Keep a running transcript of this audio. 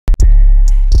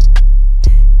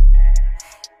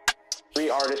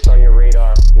artists on your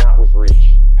radar not with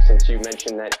reach, since you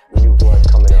mentioned that new blood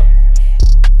coming up?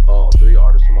 Oh, 3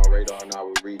 artists on my radar not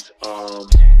with reach.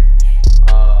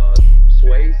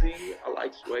 Swaizy, I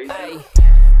like Swaizy. Ay,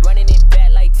 running it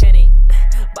back like Tenet,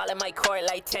 ballin' my court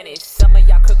like tennis. Some of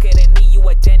y'all crooked and me, you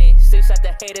a dentist. Six out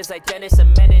the haters like Dennis a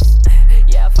menace.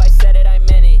 Yeah, if I said it, I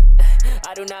meant it.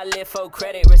 I do not live for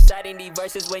credit, reciting these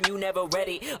verses when you never read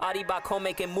it. Audi back home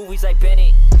making movies like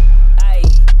Bennett. Ay,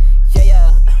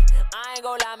 yeah, I ain't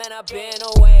gon' lie, man, I've been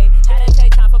away. Had to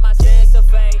take time for my sins to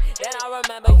fade. Then I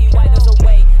remember he wiped us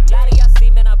away. Lot of y'all see,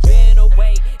 man, I've been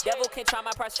away. Devil can try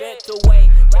my prospect away.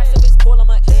 Rest of it's cool,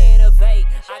 I'ma innovate.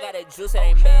 I got a juice, it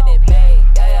ain't minute made.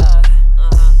 Yeah,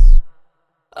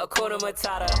 Akuna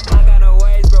Matata. I got no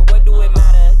worries, bro, what do it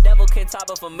matter? Devil can top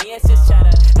it, for me, it's just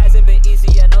chatter. Hasn't been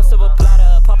easy, yeah, no silver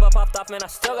platter. Popped off, man, I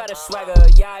still got a swagger.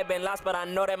 Yeah, I been lost, but I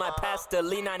know that my past still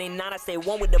lead 99, I stay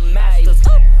one with the masters.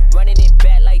 Running it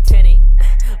back like Tenet,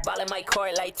 ballin' my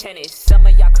court like tennis. Some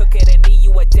of y'all crooked and me,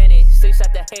 you a dentist. Six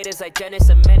out the haters like Dennis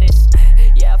a menace.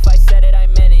 Yeah, if I said it, I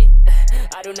meant it.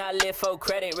 I do not live for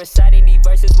credit, reciting these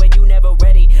verses when you never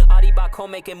ready. Audi back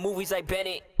home making movies like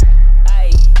Bennett.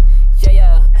 Ay,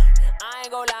 yeah, I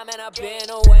ain't gon' lie, man, I've been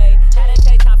away. Had to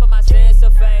take time for my sins to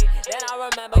fade. Then I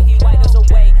remember he wiped us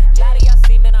away. Lot of y'all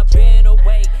see, man, I've been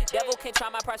away. Devil can try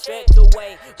my prospect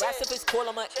away. Rest if it's cool,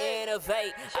 I'ma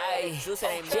innovate. Ay, juice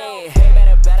ain't yeah,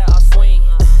 hey, better, I'll swing.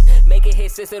 Make it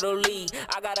hit, sister, to lead.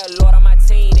 I got a lord on my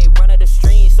team, they run of the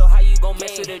stream. So how you gon'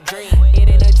 mess with a dream? It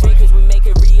ain't a dream, cause we make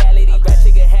it reality. Rap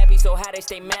to get happy, so how they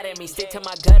stay mad at me? Stick to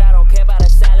my gut, I don't care about a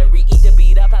salary. Eat the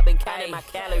beat up, I've been counting my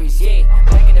calories, yeah.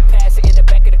 Back in the past, in the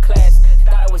back of the class.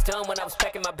 Thought I was done when I was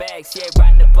packing my bags, yeah.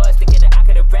 Riding the bus, thinking that I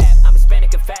could've rap. I'm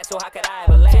Hispanic and fat, so how could I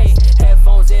ever last?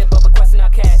 Headphones in, but requesting our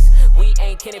cash. We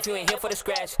ain't kidding if you ain't here for the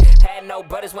scratch. Had no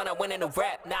brothers when I went into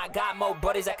rap. Now I got more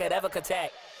brothers I could ever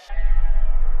contact.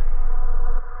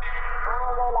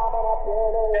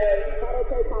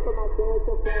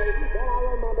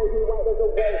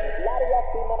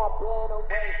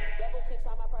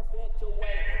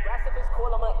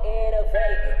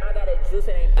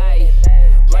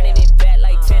 Running it back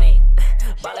like Tenet,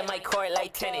 ballin' my court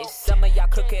like tennis. Some of y'all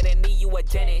crooked and me, you a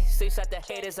dentist. Six out the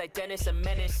haters like Dennis a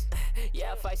menace.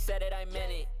 Yeah, if I said it, I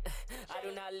meant it. I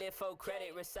do not live for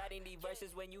credit, reciting these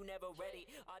verses when you never ready.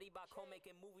 Audi back home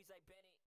making movies like Bennett.